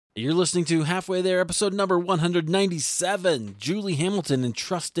You're listening to Halfway There, episode number 197, Julie Hamilton and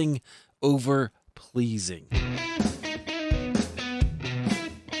Trusting Over Pleasing.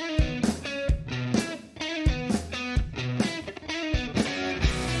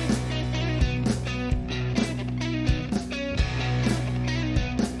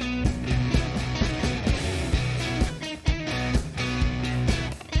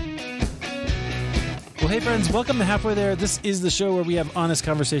 Hey friends, welcome to Halfway There. This is the show where we have honest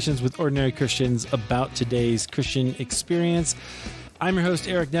conversations with ordinary Christians about today's Christian experience. I'm your host,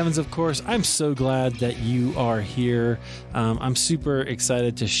 Eric Nevins, of course. I'm so glad that you are here. I'm super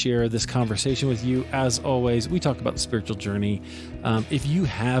excited to share this conversation with you. As always, we talk about the spiritual journey. If you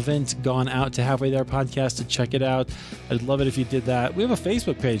haven't gone out to Halfway There podcast to check it out, I'd love it if you did that. We have a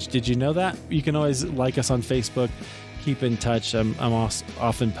Facebook page. Did you know that? You can always like us on Facebook. Keep in touch. I'm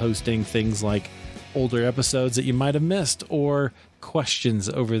often posting things like older episodes that you might have missed or questions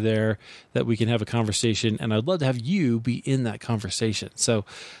over there that we can have a conversation. And I'd love to have you be in that conversation. So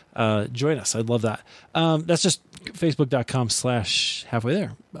join us. I'd love that. That's just facebook.com/halfway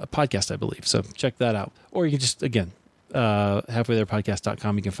there podcast, I believe. So check that out. Or you can just, again,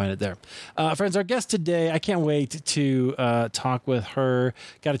 halfwaytherepodcast.com. You can find it there. Friends, our guest today, I can't wait to talk with her.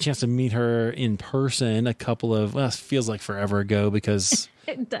 Got a chance to meet her in person it feels like forever ago because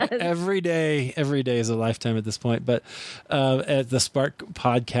it does. Every day is a lifetime at this point. But at the Spark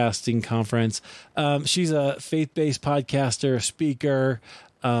Podcasting Conference, she's a faith-based podcaster, speaker.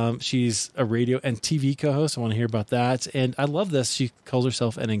 She's a radio and TV co-host. I want to hear about that. And I love this. She calls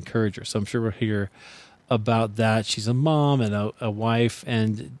herself an encourager. So I'm sure we'll hear about that. She's a mom and a wife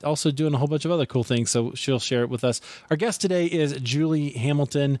and also doing a whole bunch of other cool things. So she'll share it with us. Our guest today is Julie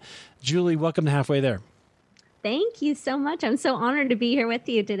Hamilton. Julie, welcome to Halfway There. Thank you so much. I'm so honored to be here with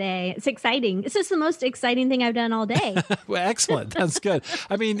you today. It's exciting. This is the most exciting thing I've done all day. Well, excellent. That's good.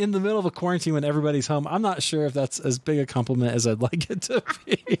 I mean, in the middle of a quarantine when everybody's home, I'm not sure if that's as big a compliment as I'd like it to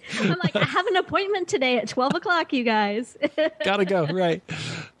be. I'm like, I have an appointment today at 12 o'clock, you guys. Gotta go. Right.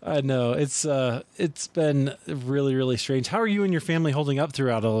 I know. It's been really, really strange. How are you and your family holding up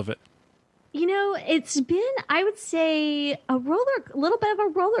throughout all of it? You know, it's been, I would say, a little bit of a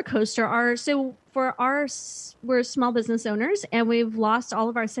roller coaster. We're small business owners and we've lost all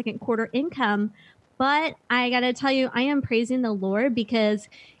of our second quarter income. But I got to tell you, I am praising the Lord because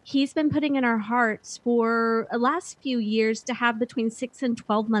He's been putting in our hearts for the last few years to have between 6 and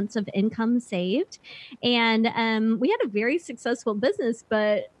 12 months of income saved. And we had a very successful business.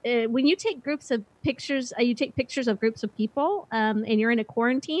 But when you take pictures of groups of people and you're in a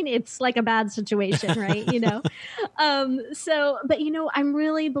quarantine, it's like a bad situation, right? But I'm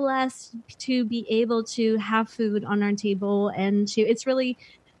really blessed to be able to have food on our table, and it's really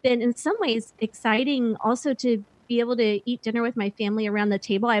been in some ways exciting also to be able to eat dinner with my family around the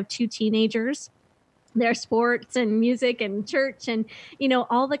table. I have 2 teenagers, their sports and music and church and,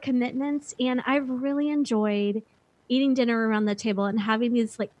 all the commitments. And I've really enjoyed eating dinner around the table and having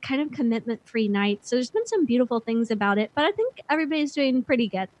these like kind of commitment-free nights. So there's been some beautiful things about it, but I think everybody's doing pretty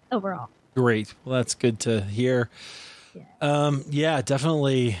good overall. Great. Well, that's good to hear. Yeah,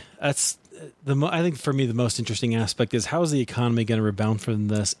 definitely. That's I think for me, the most interesting aspect is how is the economy going to rebound from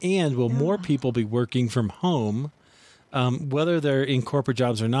this? And will more people be working from home, whether they're in corporate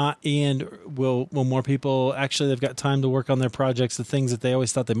jobs or not? And will more people actually, they've got time to work on their projects, the things that they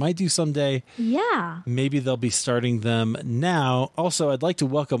always thought they might do someday. Yeah. Maybe they'll be starting them now. Also, I'd like to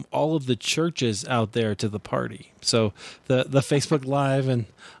welcome all of the churches out there to the party. So the Facebook Live and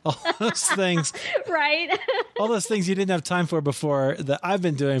all those things. Right. All those things you didn't have time for before that I've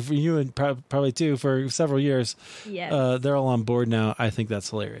been doing for you and probably too for several years. Yeah. They're all on board now. I think that's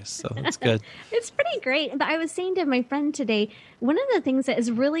hilarious. So that's good. It's pretty great. But I was saying to my friend today, one of the things that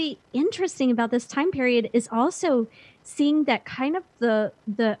is really interesting about this time period is also seeing that kind of the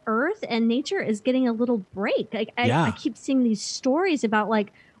earth and nature is getting a little break. Like I keep seeing these stories about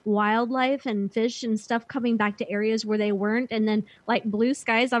like wildlife and fish and stuff coming back to areas where they weren't, and then like blue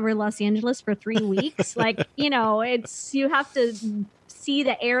skies over Los Angeles for 3 weeks. Like, it's, you have to see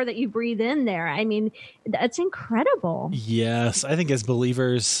the air that you breathe in there. I mean, that's incredible. Yes. I think as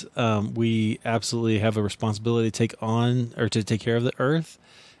believers, we absolutely have a responsibility to take on or to take care of the earth.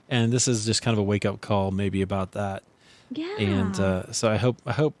 And this is just kind of a wake up call maybe about that. Yeah. And so I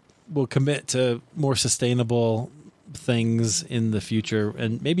hope we'll commit to more sustainable things in the future,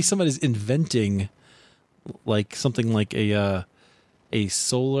 and maybe somebody's inventing like something like a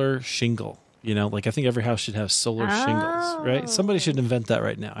solar shingle. Like I think every house should have solar shingles, right? Somebody should invent that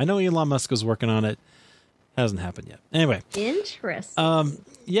right now. I know Elon Musk is working on it. Hasn't happened yet. Anyway, interesting.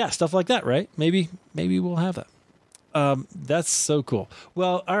 Yeah, stuff like that, right? Maybe we'll have that. That's so cool.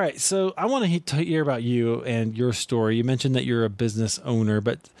 Well, all right. So I want to hear about you and your story. You mentioned that you're a business owner,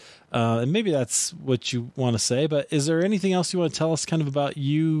 but and maybe that's what you want to say. But is there anything else you want to tell us, kind of about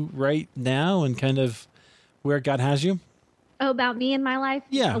you right now, and kind of where God has you? Oh, about me and my life?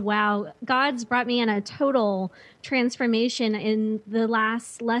 Yeah. Oh, wow. God's brought me in a total transformation in the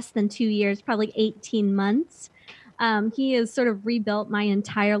last less than 2 years, probably 18 months. He has sort of rebuilt my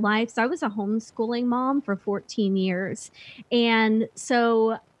entire life. So I was a homeschooling mom for 14 years. And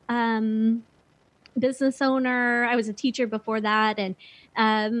so, business owner, I was a teacher before that. And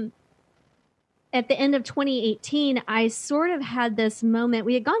um, at the end of 2018, I sort of had this moment.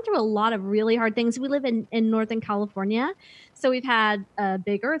 We had gone through a lot of really hard things. We live in Northern California. So we've had a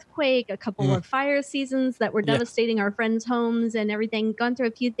big earthquake, a couple of fire seasons that were devastating our friends' homes and everything, gone through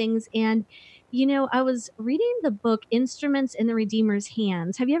a few things. And, I was reading the book Instruments in the Redeemer's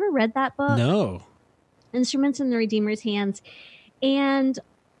Hands. Have you ever read that book? No. Instruments in the Redeemer's Hands. And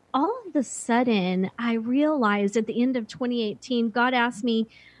all of a sudden, I realized at the end of 2018, God asked me,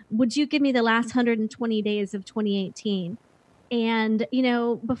 would you give me the last 120 days of 2018? And,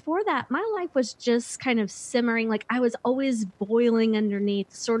 before that, my life was just kind of simmering. Like I was always boiling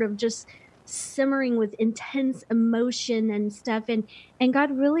underneath, sort of just simmering with intense emotion and stuff. And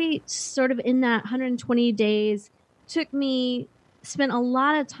God really sort of in that 120 days spent a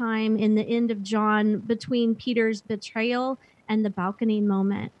lot of time in the end of John between Peter's betrayal and the balcony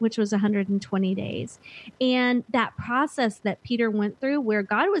moment, which was 120 days. And that process that Peter went through, where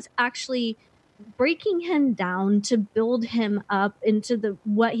God was actually breaking him down to build him up into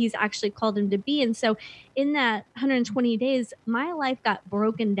what he's actually called him to be. And so in that 120 days, my life got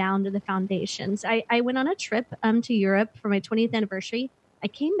broken down to the foundations. I went on a trip to Europe for my 20th anniversary. I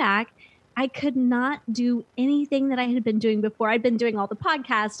came back. I could not do anything that I had been doing before. I'd been doing all the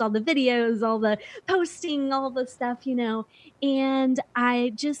podcasts, all the videos, all the posting, all the stuff, and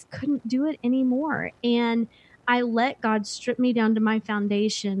I just couldn't do it anymore. And I let God strip me down to my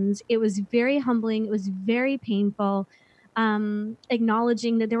foundations. It was very humbling. It was very painful.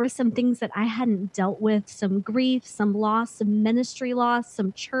 Acknowledging that there were some things that I hadn't dealt with, some grief, some loss, some ministry loss,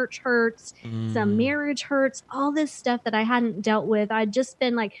 some church hurts, some marriage hurts, all this stuff that I hadn't dealt with. I'd just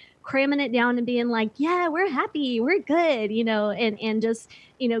been like cramming it down and being like, yeah, we're happy, we're good, and just,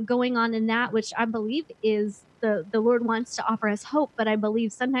 going on in that, which I believe is the Lord wants to offer us hope. But I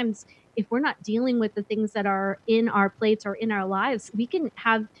believe sometimes if we're not dealing with the things that are in our plates or in our lives, we can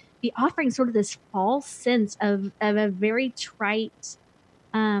be offering sort of this false sense of a very trite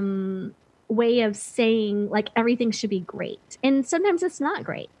way of saying like everything should be great. And sometimes it's not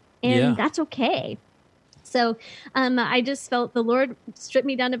great. And that's okay. So I just felt the Lord stripped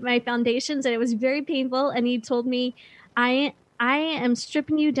me down to my foundations, and it was very painful. And he told me, I am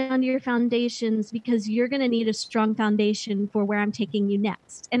stripping you down to your foundations because you're going to need a strong foundation for where I'm taking you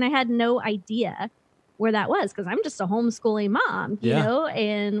next. And I had no idea where that was because I'm just a homeschooling mom, you know,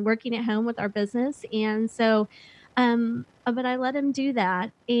 and working at home with our business. And so, but I let him do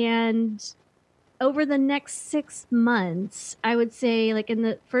that. And over the next 6 months, I would say like in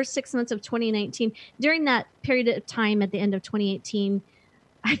the first 6 months of 2019, during that period of time at the end of 2018,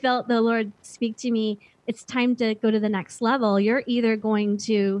 I felt the Lord speak to me. It's time to go to the next level. You're either going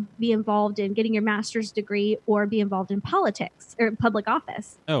to be involved in getting your master's degree or be involved in politics or public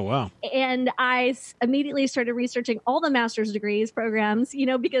office. Oh, wow. And I immediately started researching all the master's degrees programs,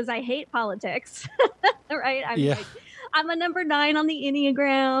 because I hate politics, right? I'm a number 9 on the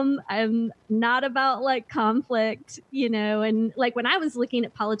Enneagram. I'm not about like conflict, and like when I was looking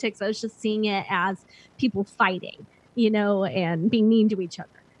at politics, I was just seeing it as people fighting, and being mean to each other.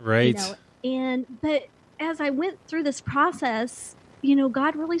 Right. But as I went through this process,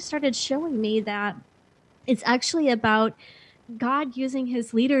 God really started showing me that it's actually about God using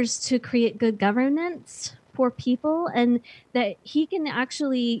his leaders to create good governance for people, and that he can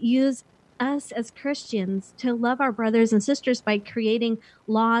actually use us as Christians to love our brothers and sisters by creating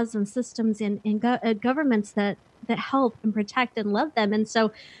laws and systems and governments that help and protect and love them. And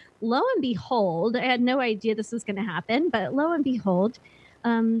so lo and behold, I had no idea this was going to happen, but lo and behold,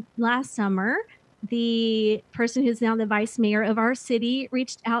 last summer, the person who's now the vice mayor of our city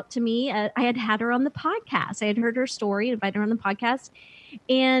reached out to me. I had her on the podcast. I had heard her story, invited her on the podcast.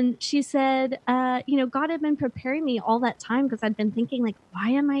 And she said, God had been preparing me all that time because I'd been thinking like, why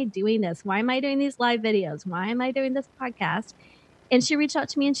am I doing this? Why am I doing these live videos? Why am I doing this podcast? And she reached out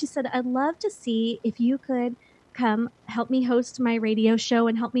to me and she said, I'd love to see if you could come help me host my radio show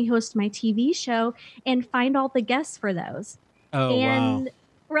and help me host my TV show and find all the guests for those. Oh, and wow.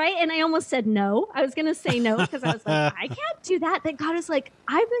 Right. And I almost said no. I was going to say no because I was like, I can't do that. But God is like,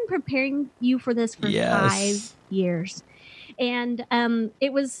 I've been preparing you for this for 5 years. And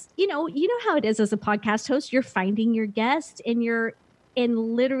it was, you know how it is as a podcast host. You're finding your guest and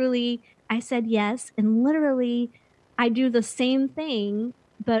literally I said yes. And literally I do the same thing,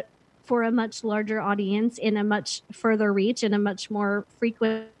 but for a much larger audience in a much further reach and a much more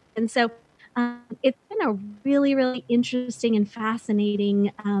frequent. And so it's been a really, really interesting and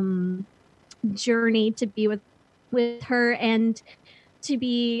fascinating journey to be with her and to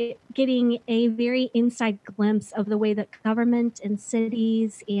be getting a very inside glimpse of the way that government and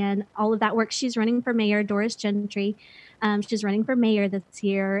cities and all of that works. She's running for mayor, Doris Gentry. She's running for mayor this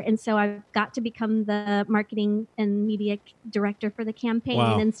year. And so I've got to become the marketing and media director for the campaign.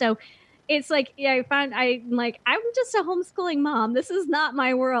 Wow. And so it's like, I'm just a homeschooling mom. This is not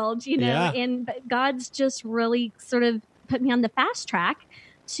my world, and but God's just really sort of put me on the fast track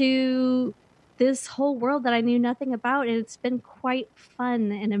to this whole world that I knew nothing about. And it's been quite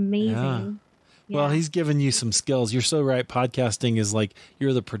fun and amazing. Yeah. Well, he's given you some skills. You're so right. Podcasting is like,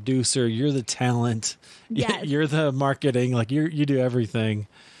 you're the producer, you're the talent, yes. You're the marketing, like you do everything.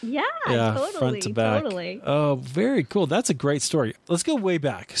 Yeah, totally, front to back. Totally. Oh, very cool. That's a great story. Let's go way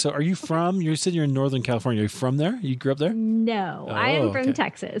back. So are you you said you're in Northern California. Are you from there? You grew up there? No, I am from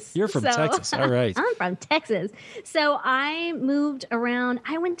Texas. You're from Texas. All right. I'm from Texas. So I moved around.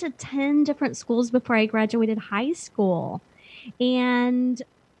 I went to 10 different schools before I graduated high school. And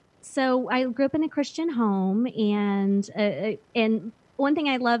so I grew up in a Christian home. And one thing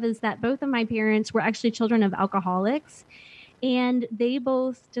I love is that both of my parents were actually children of alcoholics. And they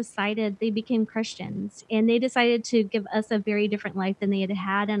both they became Christians, and they decided to give us a very different life than they had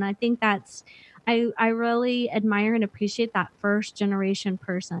had. And I think I really admire and appreciate that first generation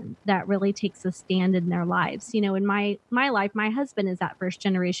person that really takes a stand in their lives. In my life, my husband is that first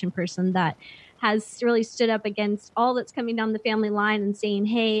generation person that has really stood up against all that's coming down the family line and saying,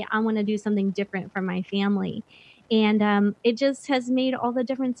 hey, I want to do something different for my family. And it just has made all the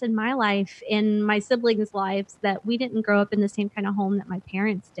difference in my life, in my siblings' lives, that we didn't grow up in the same kind of home that my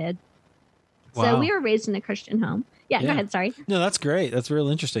parents did. Wow. So we were raised in a Christian home. Yeah, go ahead. Sorry. No, that's great. That's real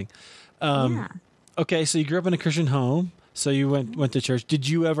interesting. Okay, so you grew up in a Christian home. So you went to church. Did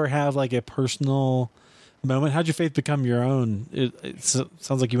you ever have like a personal moment? How'd your faith become your own? It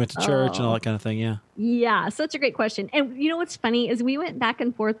sounds like you went to church and all that kind of thing. Yeah. Yeah. Such a great question. And what's funny is we went back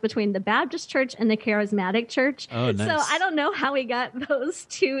and forth between the Baptist church and the charismatic church. Oh, nice. So I don't know how we got those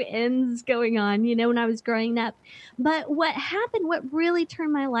two ends going on, when I was growing up. But what really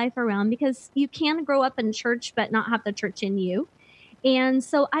turned my life around, because you can grow up in church, but not have the church in you. And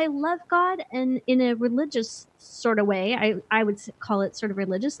so I love God, and in a religious sort of way, I would call it sort of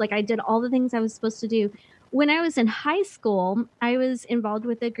religious. Like I did all the things I was supposed to do. When I was in high school, I was involved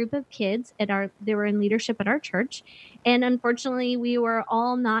with a group of kids they were in leadership at our church. And unfortunately, we were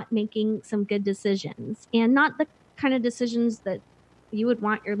all not making some good decisions, and not the kind of decisions that you would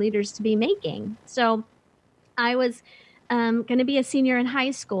want your leaders to be making. So I was going to be a senior in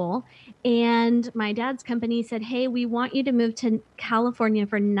high school, and my dad's company said, hey, we want you to move to California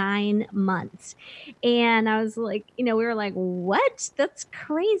for 9 months. And I was like, we were like, what? That's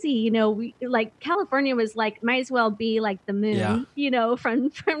crazy. California was like, might as well be like the moon,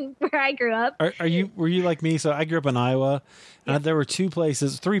 from where I grew up. Were you like me? So I grew up in Iowa, and there were three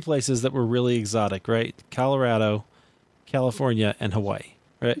places that were really exotic, right? Colorado, California, and Hawaii,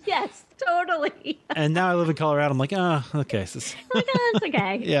 right? Yes. Totally. And now I live in Colorado. I'm like, okay. It's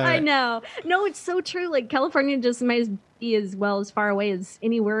okay. Yeah, right. I know. No, it's so true. Like California just might be as far away as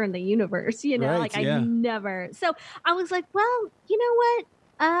anywhere in the universe, Right, I never. So I was like, well, you know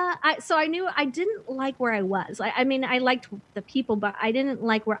what? So I knew I didn't like where I was. I liked the people, but I didn't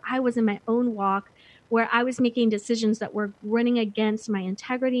like where I was in my own walk, where I was making decisions that were running against my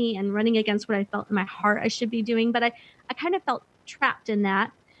integrity and running against what I felt in my heart I should be doing. But I kind of felt trapped in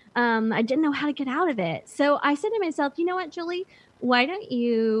that. I didn't know how to get out of it. So I said to myself, you know what, Julie, why don't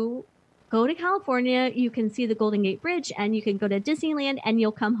you go to California? You can see the Golden Gate Bridge, and you can go to Disneyland, and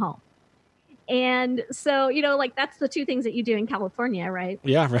you'll come home. And so, that's the two things that you do in California, right?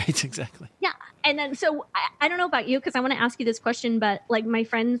 Yeah, right. Exactly. Yeah. And then, so I don't know about you, because I want to ask you this question, but like my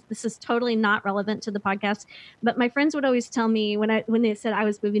friends, this is totally not relevant to the podcast, but my friends would always tell me when they said I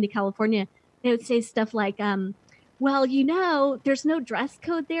was moving to California, they would say stuff like, well, there's no dress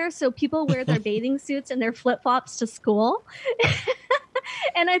code there, so people wear their bathing suits and their flip-flops to school.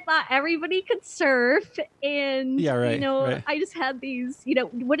 And I thought everybody could surf. And, right. I just had these,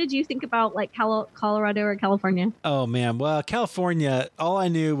 what did you think about like Colorado or California? Oh, man. Well, California, all I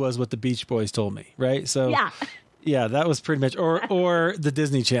knew was what the Beach Boys told me, right? So yeah. Yeah, that was pretty much, or the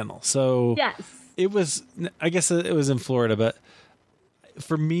Disney Channel. So Yes. it was, I guess it was in Florida, but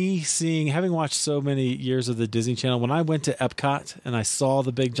for me, having watched so many years of the Disney Channel, when I went to Epcot and I saw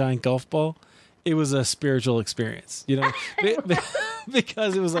the big giant golf ball, it was a spiritual experience,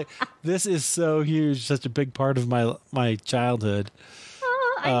 because it was like, this is so huge, such a big part of my childhood.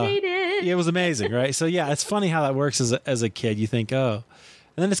 Oh, I hate it. It was amazing, right? So yeah, it's funny how that works as a kid. You think, oh,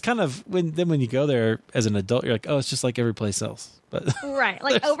 and then it's kind of when you go there as an adult, you're like, oh, it's just like every place else. But right,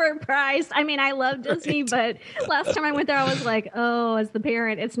 like overpriced. I mean, I love Disney, but last time I went there, I was like, oh, as the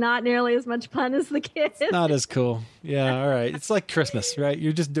parent, it's not nearly as much fun as the kids. It's not as cool. Yeah, all right. It's like Christmas, right?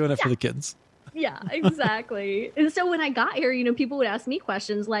 You're just doing it for the kids. Yeah, exactly. And so when I got here, people would ask me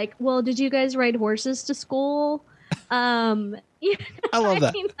questions like, well, did you guys ride horses to school? I love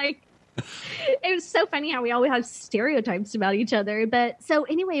that. It was so funny how we always have stereotypes about each other. But so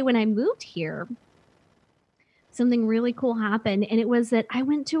anyway, when I moved here, something really cool happened. And it was that I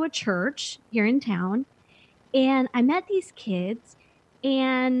went to a church here in town and I met these kids.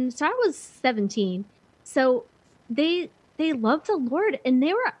 And so I was 17. So they loved the Lord and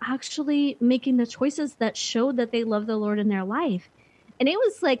they were actually making the choices that showed that they love the Lord in their life. And it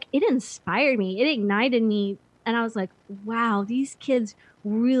was like, it inspired me. It ignited me. And I was like, wow, these kids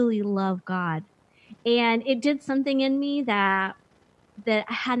really love God. And it did something in me that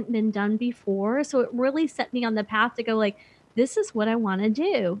hadn't been done before. So it really set me on the path to go like, this is what I want to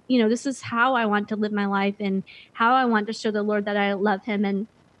do. This is how I want to live my life and how I want to show the Lord that I love him. And,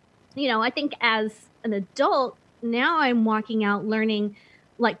 I think as an adult, now I'm walking out learning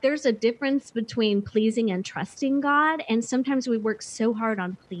like there's a difference between pleasing and trusting God. And sometimes we work so hard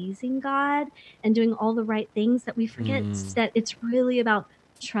on pleasing God and doing all the right things that we forget that it's really about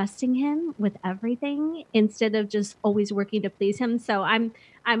trusting him with everything instead of just always working to please him. So I'm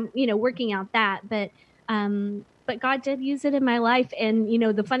working out that, but God did use it in my life. And,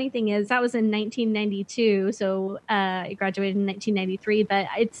 the funny thing is that was in 1992. So I graduated in 1993, but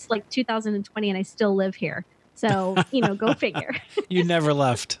it's like 2020 and I still live here. So, go figure. You never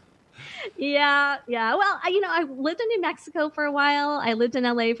left. Yeah. Well, I lived in New Mexico for a while. I lived in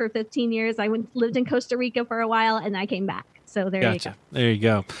LA for 15 years. I lived in Costa Rica for a while and I came back. So there you go. There you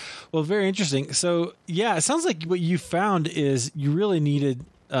go. Well, very interesting. So yeah, it sounds like what you found is you really needed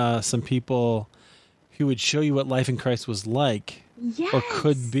some people who would show you what life in Christ was like or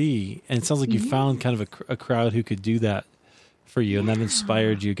could be. And it sounds like you found kind of a crowd who could do that for you and that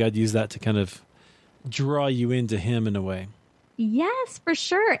inspired you. God used that to kind of draw you into him in a way. Yes, for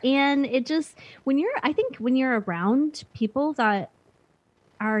sure. And it just, when you're around people that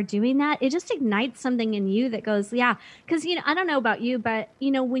are doing that, it just ignites something in you that goes, yeah. Because, I don't know about you, but,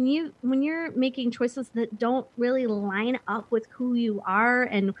 when you're making choices that don't really line up with who you are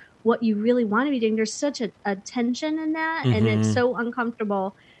and what you really want to be doing, there's such a tension in that and it's so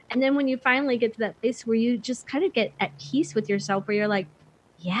uncomfortable. And then when you finally get to that place where you just kind of get at peace with yourself, where you're like,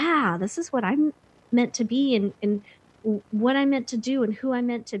 yeah, this is what I'm meant to be and what I'm meant to do and who I'm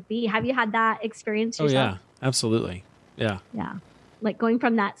meant to be. Have you had that experience yourself? Oh, yeah, absolutely. Yeah. Yeah. Like going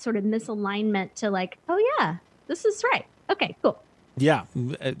from that sort of misalignment to like, oh, yeah, this is right. Okay, cool. Yeah.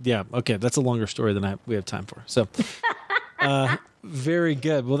 Yeah. Okay. That's a longer story than we have time for. So very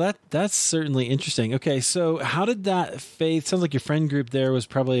good. Well, that's certainly interesting. Okay. So how did that faith, sounds like your friend group there was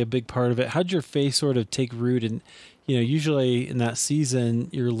probably a big part of it. How did your faith sort of take root? And, usually in that season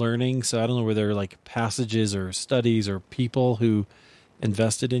you're learning. So I don't know whether there are like passages or studies or people who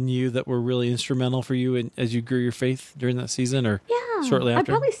invested in you that were really instrumental for you as you grew your faith during that season or shortly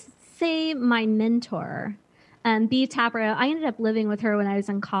after? I'd probably say my mentor, B. Tapper. I ended up living with her when I was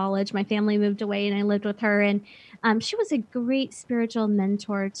in college. My family moved away and I lived with her. And she was a great spiritual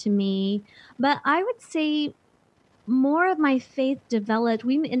mentor to me. But I would say more of my faith developed.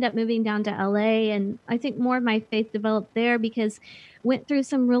 We ended up moving down to LA. And I think more of my faith developed there because went through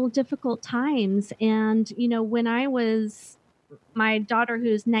some real difficult times. And, when I was my daughter,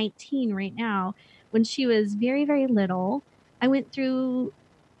 who's 19 right now, when she was very, very little, I went through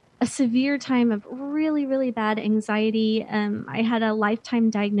a severe time of really, really bad anxiety. I had a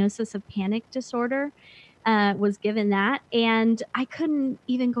lifetime diagnosis of panic disorder, was given that, and I couldn't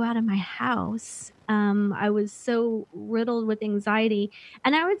even go out of my house. I was so riddled with anxiety.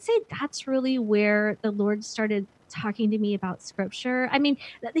 And I would say that's really where the Lord started talking to me about scripture. I mean,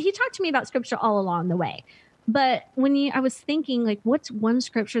 he talked to me about scripture all along the way. But I was thinking, like, what's one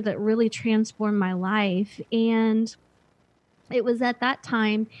scripture that really transformed my life? And it was at that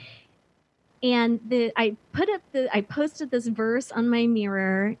time. And I posted this verse on my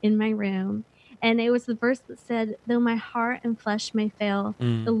mirror in my room. And it was the verse that said, though my heart and flesh may fail,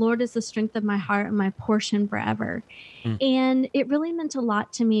 the Lord is the strength of my heart and my portion forever. And it really meant a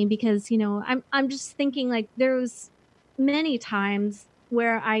lot to me because, I'm just thinking like there was many times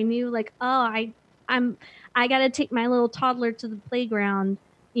where I knew like, I got to take my little toddler to the playground,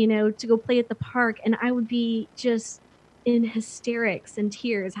 to go play at the park. And I would be just in hysterics and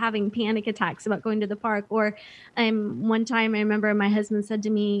tears, having panic attacks about going to the park. Or one time I remember my husband said to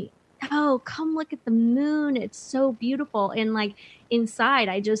me, oh, come look at the moon. It's so beautiful. And like inside,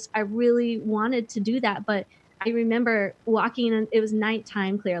 I really wanted to do that. But I remember walking, and it was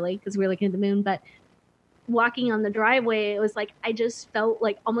nighttime clearly because we were looking at the moon, but walking on the driveway, it was like I just felt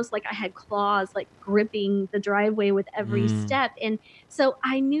like almost like I had claws like gripping the driveway with every step. And so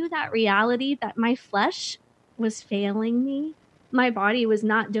I knew that reality that my flesh was failing me. My body was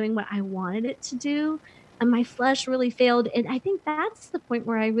not doing what I wanted it to do. And my flesh really failed. And I think that's the point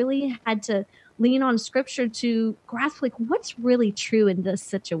where I really had to lean on scripture to grasp like what's really true in this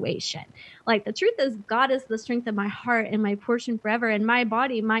situation. Like the truth is God is the strength of my heart and my portion forever. And my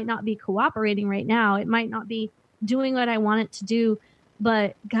body might not be cooperating right now. It might not be doing what I want it to do,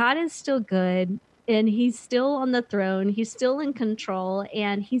 but God is still good. And he's still on the throne. He's still in control,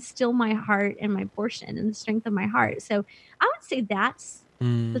 and he's still my heart and my portion and the strength of my heart. So I would say that's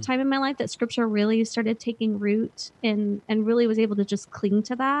the time in my life that scripture really started taking root and really was able to just cling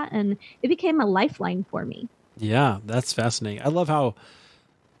to that. And it became a lifeline for me. Yeah, that's fascinating. I love how,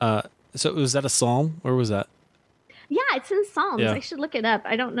 so was that a Psalm or was that? Yeah, it's in Psalms. Yeah. I should look it up.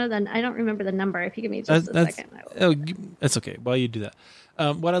 I don't remember the number. If you give me just a second. That's okay. While you do that.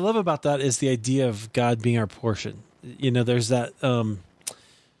 What I love about that is the idea of God being our portion. There's that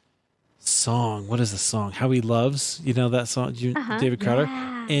song. What is the song? How He Loves. That song, David Crowder.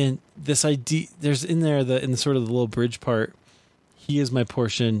 Yeah. And this idea, there's in there in the sort of the little bridge part, He is my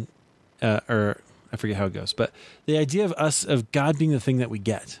portion, or I forget how it goes, but the idea of God being the thing that we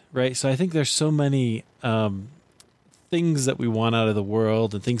get, right? So I think there's so many things that we want out of the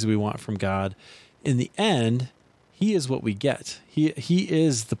world and things that we want from God. In the end, He is what we get. He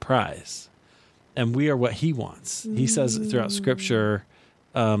is the prize, and we are what He wants. He says throughout Scripture,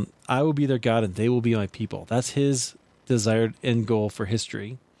 I will be their God and they will be my people. That's His desired end goal for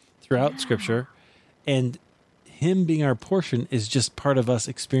history throughout Scripture. And Him being our portion is just part of us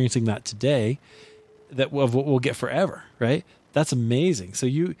experiencing that today, that of what we'll get forever, right? That's amazing. So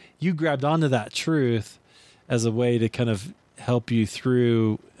you grabbed onto that truth as a way to kind of help you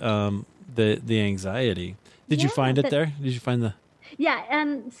through the anxiety. Did you find it there? Did you find the...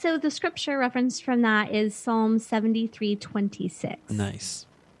 Yeah, so the scripture reference from that is Psalm 73:26. Nice.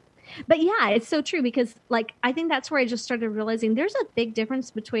 But yeah, it's so true because like I think that's where I just started realizing there's a big difference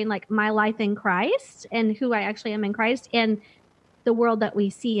between like my life in Christ and who I actually am in Christ and the world that we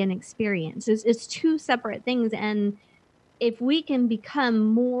see and experience. It's two separate things. And if we can become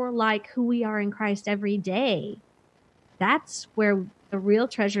more like who we are in Christ every day, that's where the real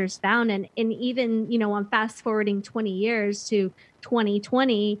treasure is found. And even, I'm fast forwarding 20 years to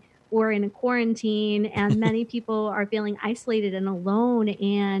 2020, we're in a quarantine and many people are feeling isolated and alone.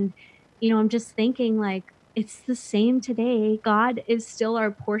 And, I'm just thinking like, it's the same today. God is still our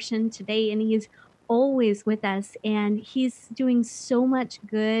portion today, and He's always with us, and He's doing so much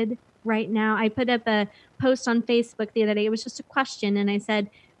good right now. I put up a post on Facebook the other day. It was just a question. And I said,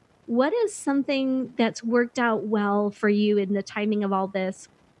 what is something that's worked out well for you in the timing of all this?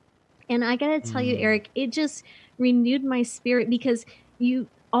 And I got to tell you, Eric, it just renewed my spirit because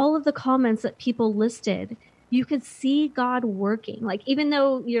all of the comments that people listed, you could see God working. Like, even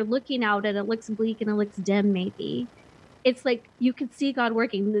though you're looking out and it looks bleak and it looks dim, maybe, it's like you could see God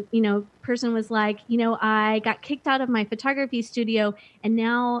working. The person was like, I got kicked out of my photography studio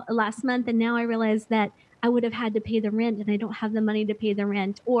last month, and now I realized that I would have had to pay the rent and I don't have the money to pay the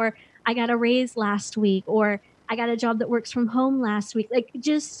rent. Or I got a raise last week, or I got a job that works from home last week. Like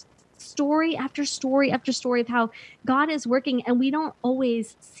just story after story after story of how God is working, and we don't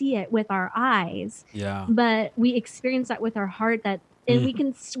always see it with our eyes. Yeah. But we experience that with our heart,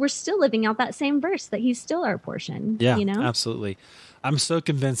 and we're still living out that same verse that He's still our portion. Yeah, absolutely. I'm so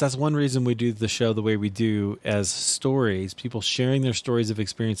convinced that's one reason we do the show the way we do, as stories, people sharing their stories of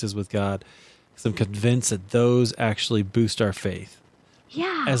experiences with God. Because I'm convinced that those actually boost our faith.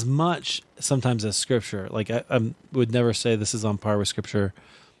 Yeah. As much sometimes as Scripture. Like I would never say this is on par with Scripture,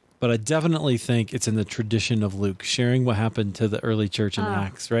 but I definitely think it's in the tradition of Luke, sharing what happened to the early church in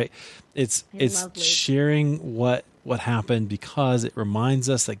Acts, right? It's sharing what happened because it reminds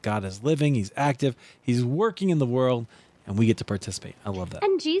us that God is living, He's active, He's working in the world, and we get to participate. I love that.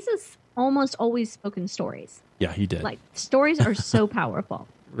 And Jesus almost always spoke in stories. Yeah, He did. Like stories are so powerful.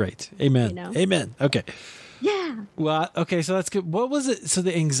 Right. Amen. You know? Amen. Okay. Yeah. Well, okay, so that's good. What was it? So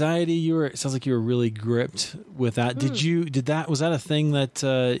the anxiety, it sounds like you were really gripped with that. Was that a thing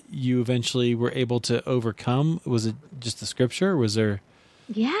that you eventually were able to overcome? Was it just the scripture? Or was there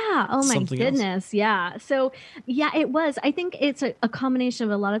Yeah. Oh my something else? goodness. Yeah. So yeah, it was. I think it's a combination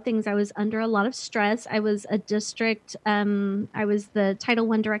of a lot of things. I was under a lot of stress. I was I was the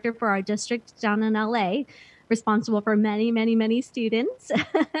Title I director for our district down in LA, responsible for many, many, many students.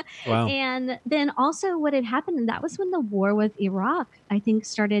 Wow. And then also what had happened, and that was when the war with Iraq, I think,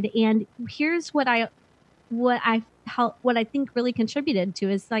 started. And here's what I think really contributed to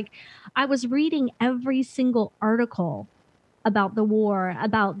is like I was reading every single article about the war,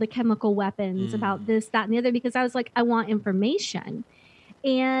 about the chemical weapons, about this, that, and the other, because I was like, I want information.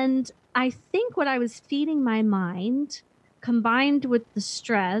 And I think what I was feeding my mind combined with the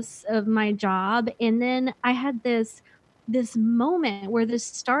stress of my job. And then I had this moment where this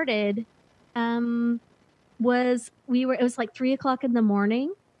started, it was like 3 o'clock in the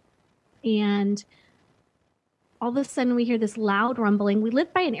morning, and all of a sudden we hear this loud rumbling. We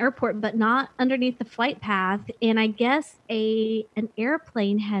live by an airport, but not underneath the flight path. And I guess an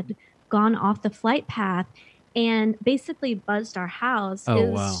airplane had gone off the flight path and basically buzzed our house. Oh, it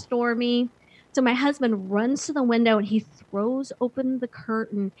was wow. stormy. So my husband runs to the window and he throws open the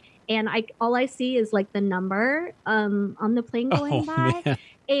curtain. And all I see is like the number on the plane going by. Man.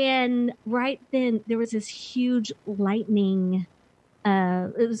 And right then there was this huge lightning.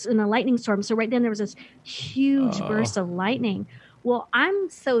 It was in a lightning storm. So right then there was this huge burst of lightning. Well, I'm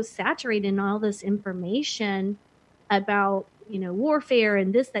so saturated in all this information about, warfare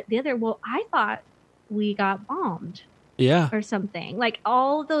and this, that, the other. Well, I thought we got bombed. Yeah. Or something. Like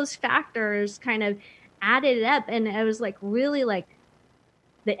all those factors kind of added up. And I was like, really like,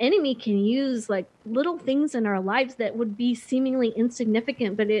 the enemy can use like little things in our lives that would be seemingly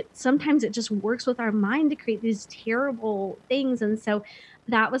insignificant, but sometimes it just works with our mind to create these terrible things. And so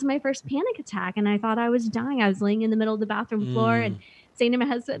that was my first panic attack. And I thought I was dying. I was laying in the middle of the bathroom floor and saying to my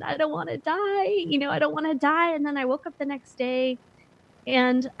husband, I don't want to die. I don't want to die. And then I woke up the next day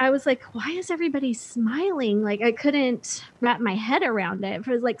and I was like, why is everybody smiling? Like I couldn't wrap my head around it. It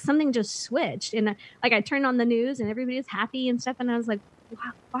was like something just switched. And like I turned on the news and everybody's happy and stuff. And I was like,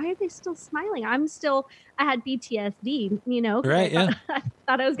 wow, why are they still smiling? I had PTSD, Right, yeah. I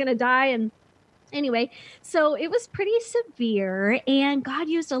thought I was going to die. And anyway, so it was pretty severe and God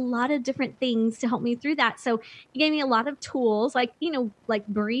used a lot of different things to help me through that. So he gave me a lot of tools like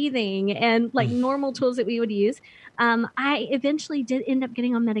breathing and like normal tools that we would use. I eventually did end up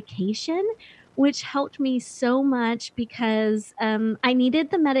getting on medication, which helped me so much because I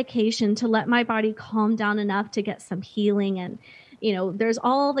needed the medication to let my body calm down enough to get some healing. And there's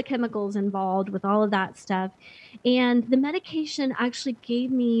all the chemicals involved with all of that stuff. And the medication actually gave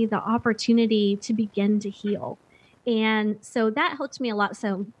me the opportunity to begin to heal. And so that helped me a lot.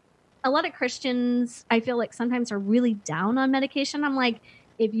 So a lot of Christians, I feel like sometimes are really down on medication. I'm like,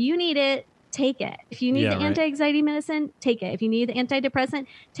 if you need it, take it. If you need the anti-anxiety medicine, take it. If you need the antidepressant,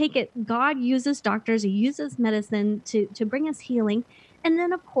 take it. God uses doctors, he uses medicine to bring us healing. And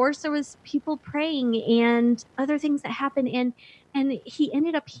then of course there was people praying and other things that happened and he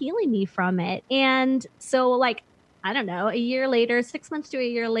ended up healing me from it. And so like, I don't know, a year later, 6 months to a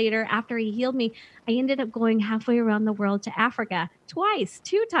year later, after he healed me, I ended up going halfway around the world to Africa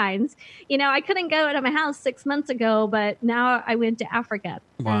two times. I couldn't go out of my house 6 months ago, but now I went to Africa.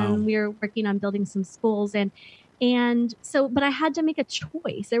 Wow. And we were working on building some schools. And so, but I had to make a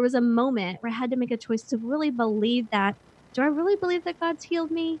choice. There was a moment where I had to make a choice to really believe that, do I really believe that God's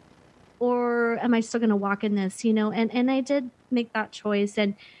healed me? Or am I still going to walk in this, and I did make that choice.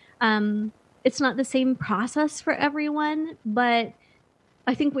 And it's not the same process for everyone, but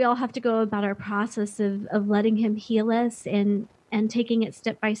I think we all have to go about our process of letting him heal us and taking it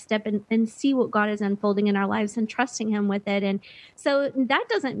step by step and see what God is unfolding in our lives and trusting him with it. And so that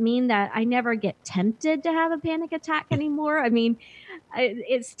doesn't mean that I never get tempted to have a panic attack anymore. I mean,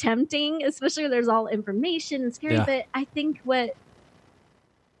 it's tempting, especially when there's all information and scary, but I think what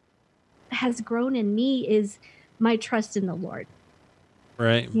has grown in me is my trust in the Lord.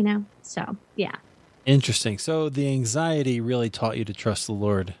 Right. So yeah. Interesting. So the anxiety really taught you to trust the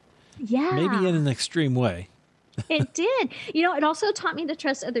Lord. Yeah. Maybe in an extreme way. It did. It also taught me to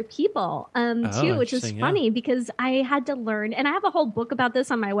trust other people too, which is funny because I had to learn, and I have a whole book about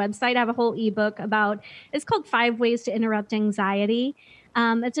this on my website. I have a whole ebook it's called 5 Ways to Interrupt Anxiety.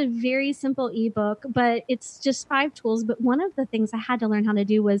 It's a very simple ebook, but it's just 5 tools. But one of the things I had to learn how to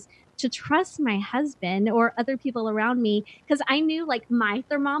do was to trust my husband or other people around me, because I knew like my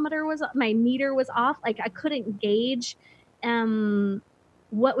meter was off. Like I couldn't gauge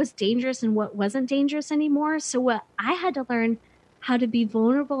what was dangerous and what wasn't dangerous anymore. So what I had to learn how to be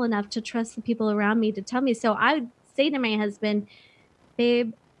vulnerable enough to trust the people around me to tell me. So I would say to my husband,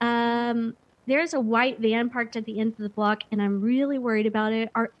 babe, there's a white van parked at the end of the block and I'm really worried about it.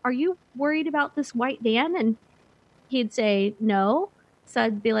 Are you worried about this white van? And he'd say, no. So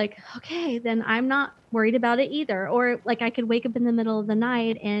I'd be like, okay, then I'm not worried about it either. Or like I could wake up in the middle of the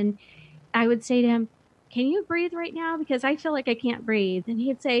night and I would say to him, can you breathe right now? Because I feel like I can't breathe. And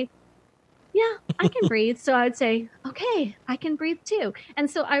he'd say, yeah, I can breathe. So I would say, okay, I can breathe too. And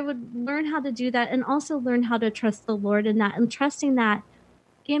so I would learn how to do that and also learn how to trust the Lord in that and trusting that,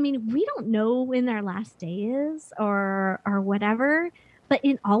 I mean, we don't know when our last day is or whatever, but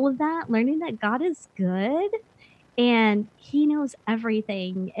in all of that, learning that God is good and he knows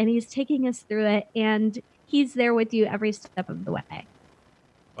everything and he's taking us through it and he's there with you every step of the way.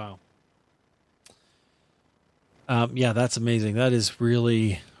 Wow. Yeah, that's amazing. That is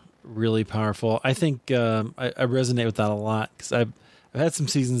really, really powerful. I think I resonate with that a lot because I've had some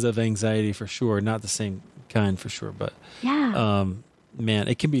seasons of anxiety for sure, not the same kind for sure, but yeah, man,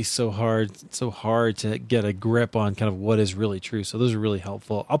 it can be so hard to get a grip on kind of what is really true. So those are really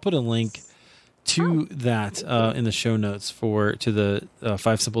helpful. I'll put a link to that in the show notes to the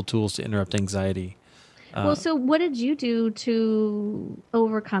 5 simple tools to interrupt anxiety. Well, so what did you do to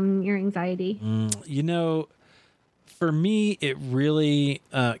overcome your anxiety? For me, it really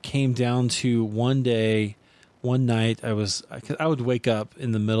came down to one night, I would wake up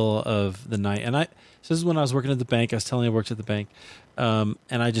in the middle of the night. And this is when I was working at the bank. I was telling you I worked at the bank. And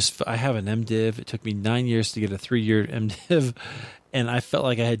I have an MDiv. It took me 9 years to get a 3-year MDiv. And I felt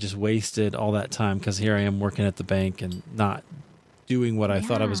like I had just wasted all that time because here I am working at the bank and not doing what I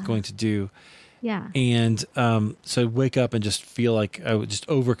thought I was going to do. Yeah. And so I'd wake up and just feel like I would just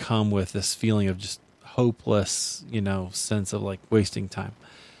overcome with this feeling of just hopeless, sense of like wasting time.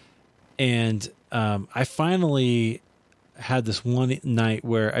 And I finally had this one night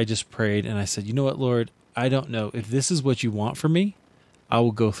where I just prayed and I said, you know what, Lord, I don't know if this is what you want for me. I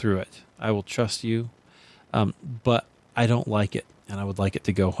will go through it. I will trust you. But I don't like it and I would like it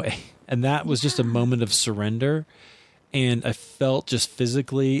to go away. And that was just a moment of surrender. And I felt just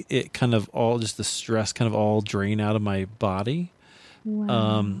physically it kind of all, just the stress kind of all drain out of my body.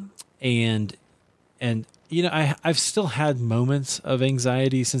 Wow. And I've still had moments of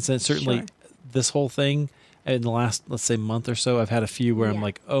anxiety since then. Certainly this whole thing in the last, let's say, month or so, I've had a few where I'm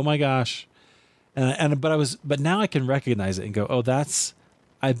like, oh my gosh. But now I can recognize it and go, oh,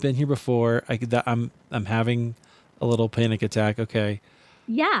 I've been here before. I'm having a little panic attack. Okay.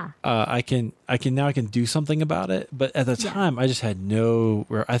 Yeah. I can do something about it. But at the time I just had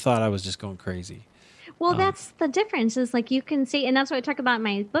where I thought I was just going crazy. Well, that's the difference is like you can see, and that's what I talk about in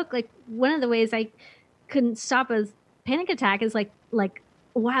my book. Like one of the ways I couldn't stop a panic attack is like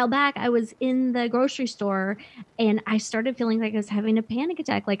a while back I was in the grocery store and I started feeling like I was having a panic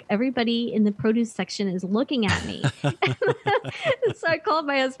attack. Like everybody in the produce section is looking at me. So I called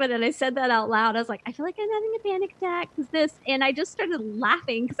my husband and I said that out loud. I was like, I feel like I'm having a panic attack. And I just started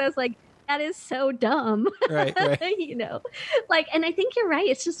laughing because I was like, that is so dumb. Right. And I think you're right.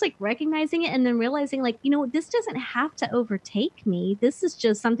 It's just like recognizing it and then realizing like, this doesn't have to overtake me. This is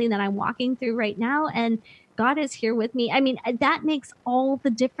just something that I'm walking through right now. And God is here with me. I mean, that makes all the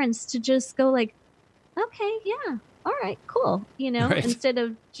difference to just go like, okay, yeah, all right, cool. Right. Instead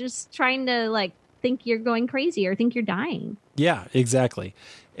of just trying to like think you're going crazy or think you're dying. Yeah, exactly.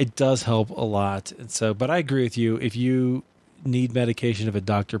 It does help a lot. And so, but I agree with you. If you need medication, if a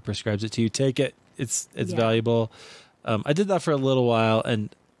doctor prescribes it to you, take it. It's valuable. I did that for a little while and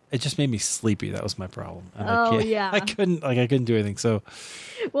it just made me sleepy. That was my problem. And I couldn't do anything. So,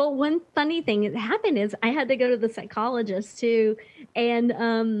 well, one funny thing that happened is I had to go to the psychologist too.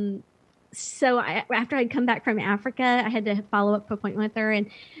 And, so after I'd come back from Africa, I had to follow up appointment with her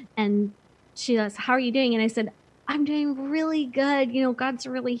and she goes, how are you doing? And I said, I'm doing really good. God's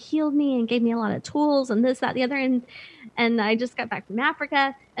really healed me and gave me a lot of tools and this, that, the other. And I just got back from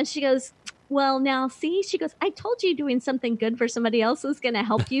Africa. And she goes, well, now see, she goes, I told you doing something good for somebody else is going to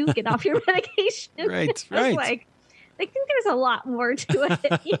help you get off your medication. Right. I was like, I think there's a lot more to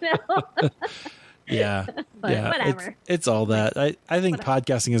it, Yeah. But whatever. It's all that. I think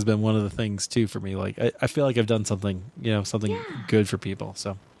podcasting has been one of the things too for me. Like I feel like I've done something good for people.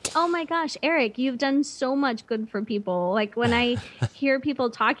 So. Oh my gosh, Eric, you've done so much good for people. Like when I hear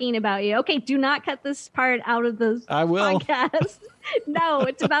people talking about you, okay, do not cut this part out of the podcast. No,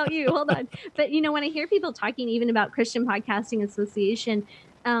 it's about you. Hold on. But when I hear people talking even about Christian Podcasting Association,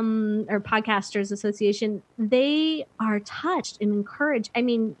 or Podcasters Association, they are touched and encouraged. I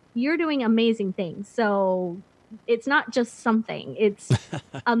mean, you're doing amazing things. So it's not just something, it's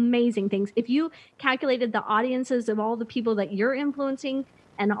amazing things. If you calculated the audiences of all the people that you're influencing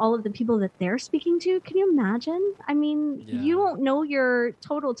and all of the people that they're speaking to, can you imagine? I mean, you won't know your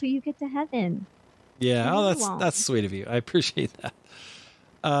total till you get to heaven. Yeah. Oh, that's sweet of you. I appreciate that.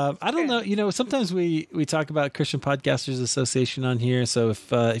 I don't know. Sometimes we talk about Christian Podcasters Association on here. So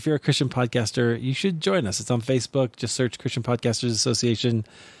if you're a Christian podcaster, you should join us. It's on Facebook. Just search Christian Podcasters Association.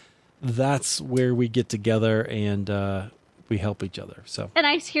 That's where we get together and we help each other. So, and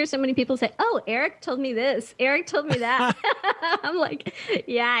I hear so many people say, "Oh, Eric told me this. Eric told me that." I'm like,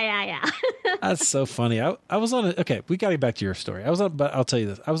 yeah. That's so funny. I was on okay. We got to get back to your story. But I'll tell you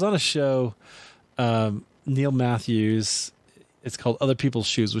this. I was on a show. Neil Matthews. It's called Other People's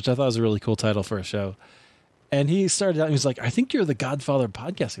Shoes, which I thought was a really cool title for a show. And he started out, and he was like, I think you're the Godfather of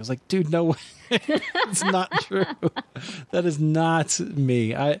podcasting. I was like, dude, no way. It's not true. That is not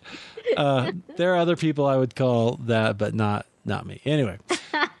me. There are other people I would call that, but not me. Anyway,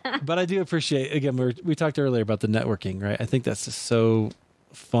 but I do appreciate, again, we talked earlier about the networking, right? I think that's just so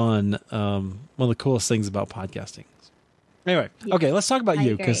fun. One of the coolest things about podcasting. Anyway, okay, let's talk about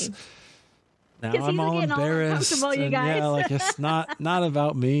you, because now I'm all embarrassed. You guys. Yeah, like it's not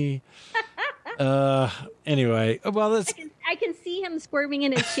about me. Anyway, well, I can see him squirming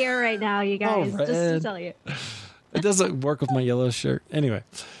in his chair right now, you guys. Just to tell you, it doesn't work with my yellow shirt. Anyway,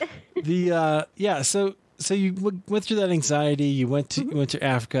 So you went through that anxiety. You went to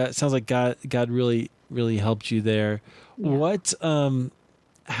Africa. It sounds like God really helped you there. Yeah. What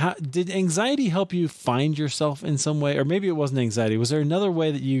how did anxiety help you find yourself in some way? Or maybe it wasn't anxiety. Was there another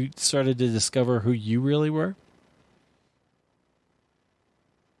way that you started to discover who you really were?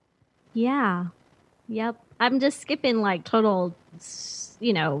 Yeah. Yep. I'm just skipping like total,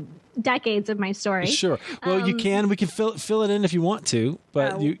 decades of my story. Sure. Well, you can. We can fill it in if you want to,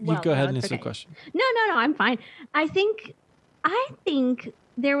 but you go ahead and answer the question. No, I'm fine. I think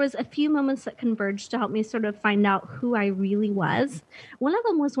there was a few moments that converged to help me sort of find out who I really was. One of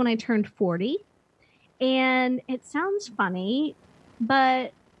them was when I turned 40. And it sounds funny,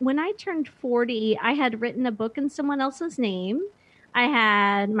 but when I turned 40, I had written a book in someone else's name. I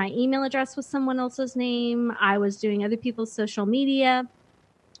had my email address with someone else's name. I was doing other people's social media.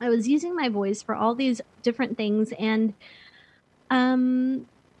 I was using my voice for all these different things. And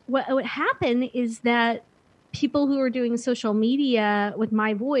what would happen is that people who were doing social media with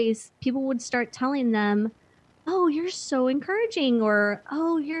my voice, people would start telling them, oh, you're so encouraging, or,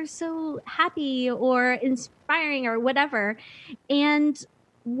 oh, you're so happy or inspiring or whatever. And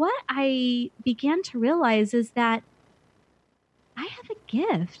what I began to realize is that I have a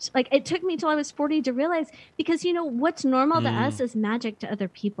gift. Like, it took me till I was 40 to realize, because, what's normal to us is magic to other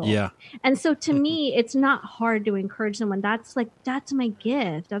people. Yeah. And so to me, it's not hard to encourage someone. That's my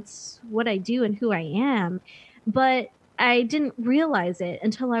gift. That's what I do and who I am. But I didn't realize it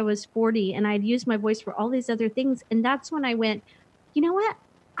until I was 40, and I'd used my voice for all these other things. And that's when I went, you know what?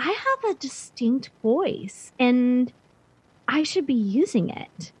 I have a distinct voice and I should be using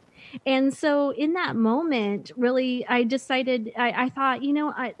it. And so in that moment, really, I decided, I thought,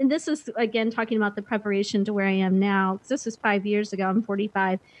 and this is, again, talking about the preparation to where I am now, because this was 5 years ago, I'm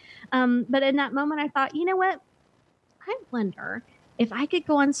 45. But in that moment, I thought, you know what? I wonder if I could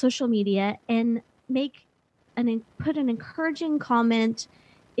go on social media and put an encouraging comment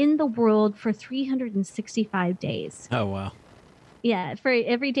in the world for 365 days. Oh, wow. Yeah, for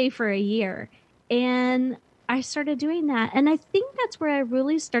every day for a year. And I started doing that. And I think that's where I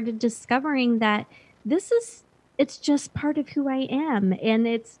really started discovering that it's just part of who I am. And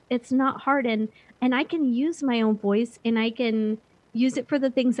it's not hard. And I can use my own voice, and I can use it for the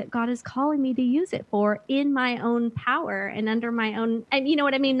things that God is calling me to use it for in my own power and under my own, and you know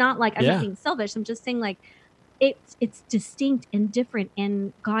what I mean? Not like I'm not being selfish. I'm just saying, like, it's distinct and different,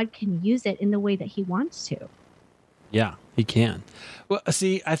 and God can use it in the way that he wants to. Yeah, he can. Well,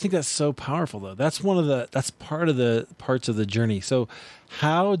 see, I think that's so powerful, though. That's part of the parts of the journey. So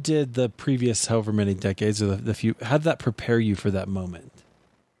how did the previous however many decades, or the few, how did that prepare you for that moment?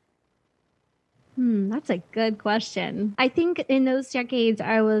 That's a good question. I think in those decades,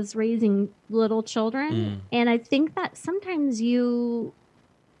 I was raising little children, and I think that sometimes you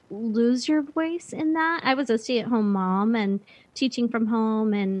lose your voice in that. I was a stay-at-home mom and teaching from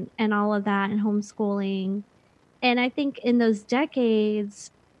home and all of that, and homeschooling. And I think in those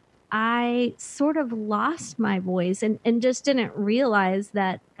decades, I sort of lost my voice and just didn't realize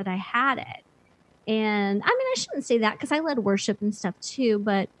that I had it. And I mean, I shouldn't say that, because I led worship and stuff too,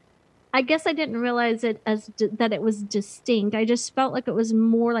 but I guess I didn't realize it that it was distinct. I just felt like it was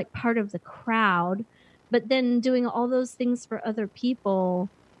more like part of the crowd. But then doing all those things for other people,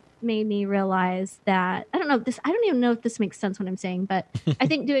 made me realize that I don't even know if this makes sense what I'm saying, but I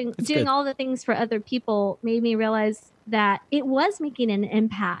think doing good. all the things for other people made me realize that it was making an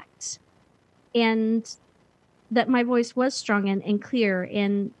impact, and that my voice was strong and clear,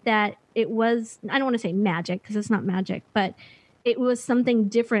 and that it was, I don't want to say magic because it's not magic, but it was something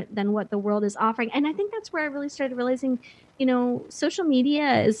different than what the world is offering. And I think that's where I really started realizing, social media,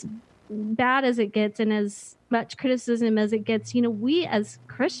 as bad as it gets and as much criticism as it gets, we as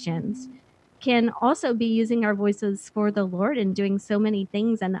Christians can also be using our voices for the Lord and doing so many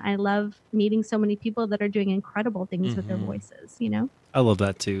things. And I love meeting so many people that are doing incredible things with their voices, I love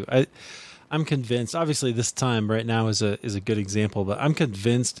that too. I'm convinced, obviously this time right now is a good example, but I'm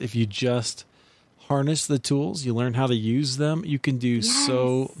convinced if you just harness the tools, you learn how to use them, you can do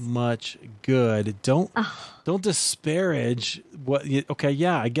so much good. Don't disparage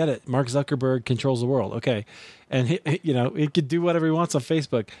I get it. Mark Zuckerberg controls the world. Okay. And it could do whatever he wants on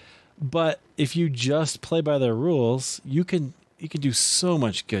Facebook. But if you just play by their rules, you can do so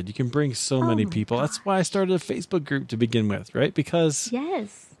much good. You can bring so many people. Gosh. That's why I started a Facebook group to begin with, right? Because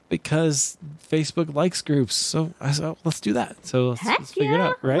Facebook likes groups. So I said, let's do that. So let's figure it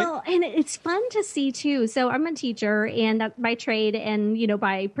out, right? Well, and it's fun to see too. So I'm a teacher and by trade and,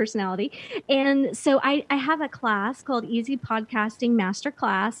 by personality. And so I have a class called Easy Podcasting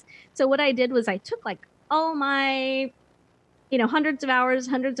Masterclass. So what I did was I took like all my, hundreds of hours,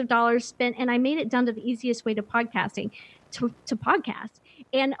 hundreds of dollars spent, and I made it down to the easiest way to podcasting, to podcast.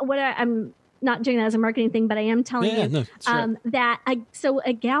 And what I'm not doing that as a marketing thing, but I am telling you that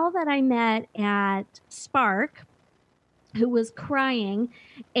a gal that I met at Spark who was crying,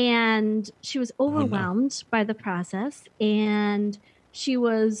 and she was overwhelmed by the process, and she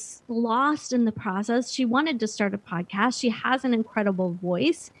was lost in the process. She wanted to start a podcast. She has an incredible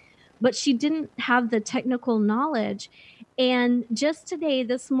voice, but she didn't have the technical knowledge. And just today,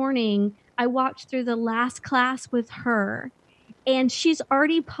 this morning, I walked through the last class with her, and she's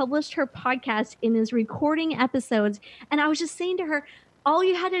already published her podcast and is recording episodes. And I was just saying to her, all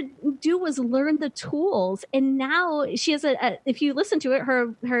you had to do was learn the tools. And now she has if you listen to it,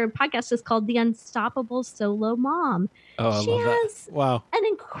 her podcast is called The Unstoppable Solo Mom. Oh, she has an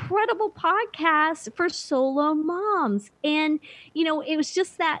incredible podcast for solo moms. And, it was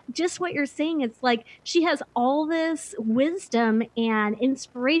just what you're saying. It's like she has all this wisdom and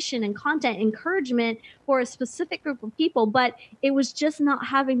inspiration and content, encouragement for a specific group of people, but it was just not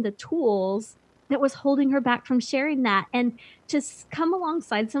having the tools that was holding her back from sharing that. And to come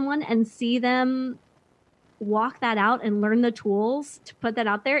alongside someone and see them walk that out and learn the tools to put that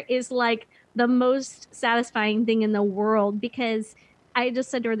out there is like the most satisfying thing in the world, because I just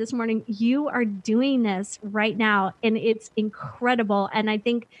said to her this morning, you are doing this right now, and it's incredible. And I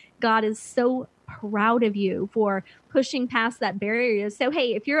think God is so proud of you for pushing past that barrier. So,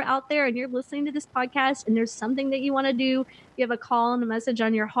 hey, if you're out there and you're listening to this podcast and there's something that you want to do, you have a call and a message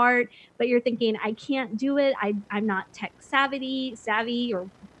on your heart, but you're thinking, I can't do it. I'm not tech savvy, or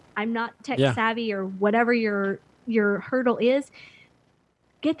I'm not tech savvy, or whatever your hurdle is.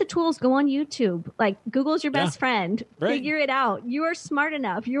 Get the tools, go on YouTube. Like, Google's your best friend. Right. Figure it out. You are smart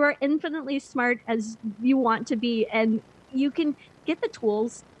enough. You are infinitely smart as you want to be. And you can get the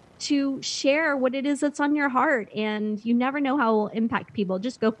tools to share what it is that's on your heart. And you never know how it will impact people.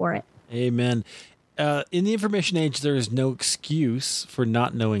 Just go for it. Amen. In the information age, there is no excuse for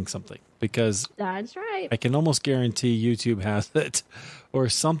not knowing something, because that's right. I can almost guarantee YouTube has it or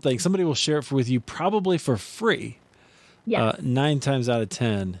something. Somebody will share it with you, probably for free. Yeah. 9 times out of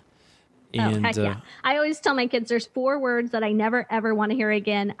 10. And, heck yeah. I always tell my kids there's 4 words that I never, ever want to hear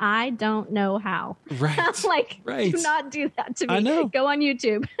again. I don't know how. Right. Do not do that to me. I know. Go on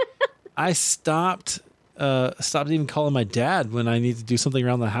YouTube. I stopped even calling my dad when I need to do something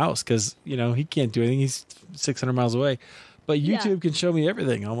around the house, because, he can't do anything. He's 600 miles away. But YouTube can show me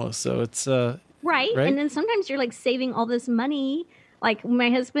everything almost. So it's... Right. And then sometimes you're like saving all this money. Like, my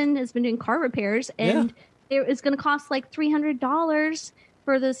husband has been doing car repairs, and it was going to cost like $300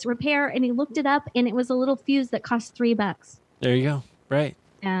 for this repair, and he looked it up, and it was a little fuse that cost $3. There you go. Right.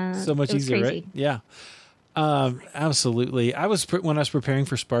 So much easier, crazy. Right? Yeah. Absolutely. When I was preparing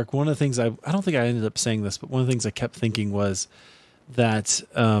for Spark, one of the things I don't think I ended up saying this, but one of the things I kept thinking was that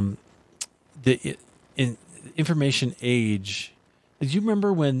in information age, did you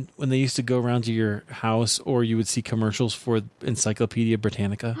remember when they used to go around to your house, or you would see commercials for Encyclopedia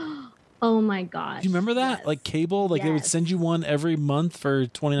Britannica? Oh my gosh. Do you remember that? Yes. Like cable? Like they would send you one every month for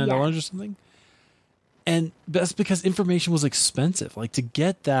 $29 or something? And that's because information was expensive. Like, to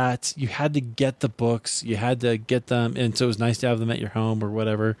get that, you had to get the books, you had to get them, and so it was nice to have them at your home or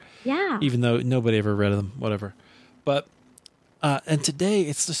whatever. Yeah. Even though nobody ever read them, whatever. But And today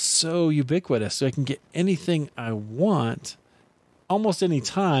it's just so ubiquitous. So I can get anything I want almost any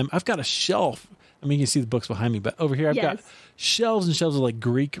time. I've got a shelf. I mean, you can see the books behind me, but over here I've got shelves and shelves of like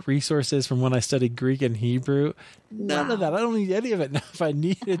Greek resources from when I studied Greek and Hebrew. None of that. I don't need any of it now if I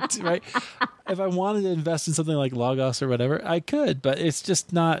needed to, right? If I wanted to invest in something like Logos or whatever, I could, but it's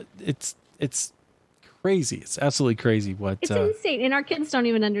just not, it's crazy. It's absolutely crazy. It's insane. And our kids don't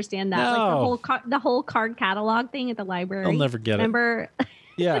even understand that. No. Like the whole card catalog thing at the library. They'll never get it.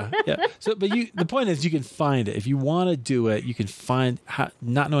 Yeah. So, but the point is, you can find it if you want to do it. You can find how.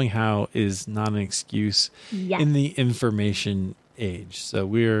 Not knowing how is not an excuse in the information age. So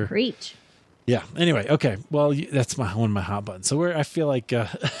we're preach. Yeah. Anyway. Okay. Well, that's one of my hot buttons. So I feel like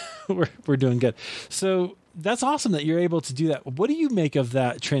we're doing good. So that's awesome that you're able to do that. What do you make of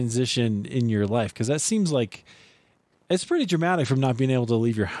that transition in your life? Because that seems like it's pretty dramatic from not being able to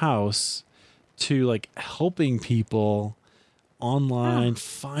leave your house to like helping people online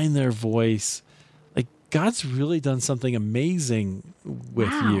find their voice. Like God's really done something amazing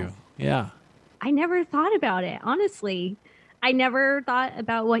with you. Yeah. I never thought about it, honestly. I never thought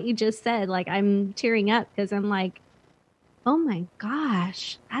about what you just said. Like I'm tearing up because I'm like, oh my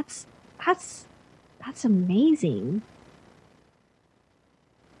gosh, that's amazing.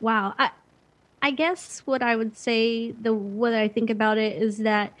 Wow. I guess what I would say, what I think about it is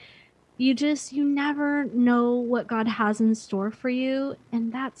that you never know what God has in store for you.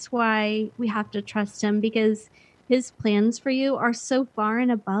 And that's why we have to trust him, because his plans for you are so far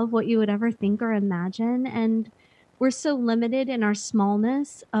and above what you would ever think or imagine. And we're so limited in our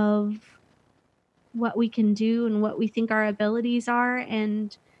smallness of what we can do and what we think our abilities are.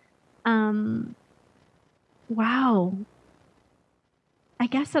 And, wow. I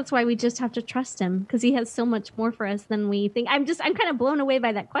guess that's why we just have to trust him, because he has so much more for us than we think. I'm kind of blown away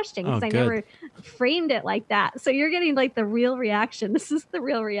by that question because I never framed it like that. So you're getting like the real reaction. This is the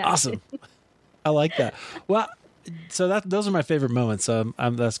real reaction. Awesome. I like that. Well, so those are my favorite moments.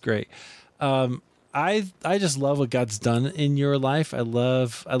 That's great. I just love what God's done in your life.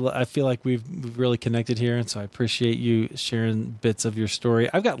 I feel like we've really connected here. And so I appreciate you sharing bits of your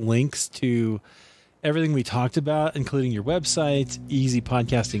story. I've got links to everything we talked about, including your website, Easy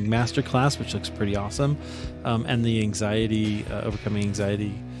Podcasting Masterclass, which looks pretty awesome, and the overcoming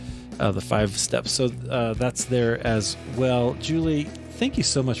anxiety, the 5 steps. So that's there as well. Julie, thank you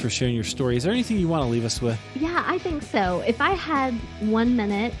so much for sharing your story. Is there anything you want to leave us with? Yeah, I think so. If I had 1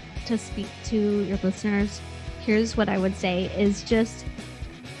 minute to speak to your listeners, here's what I would say is just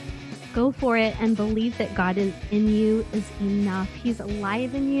go for it and believe that God is in you is enough. He's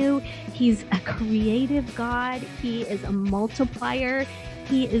alive in you. He's a creative God. He is a multiplier.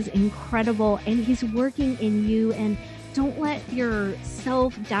 He is incredible, and he's working in you. And don't let your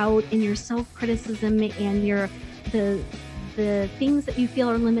self-doubt and your self-criticism and the things that you feel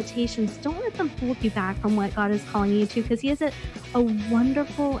are limitations, don't let them hold you back from what God is calling you to, because he has a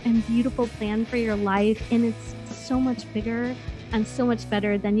wonderful and beautiful plan for your life, and it's so much bigger and so much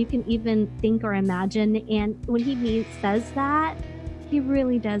better than you can even think or imagine. And when he says that, he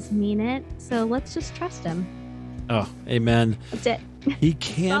really does mean it. So let's just trust him. Oh, amen. That's it. He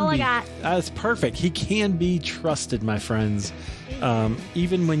can That's all I got. That's perfect. He can be trusted, my friends.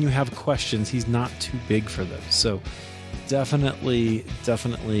 Even when you have questions, he's not too big for those. So definitely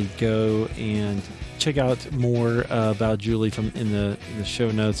go and check out more about Julie in the show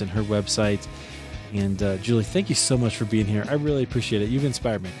notes and her website. And Julie, thank you so much for being here. I really appreciate it. You've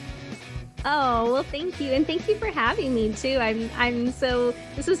inspired me. Oh, well, thank you. And thank you for having me too.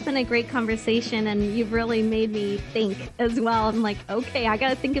 This has been a great conversation, and you've really made me think as well. I'm like, okay, I got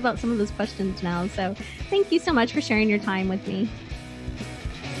to think about some of those questions now. So thank you so much for sharing your time with me.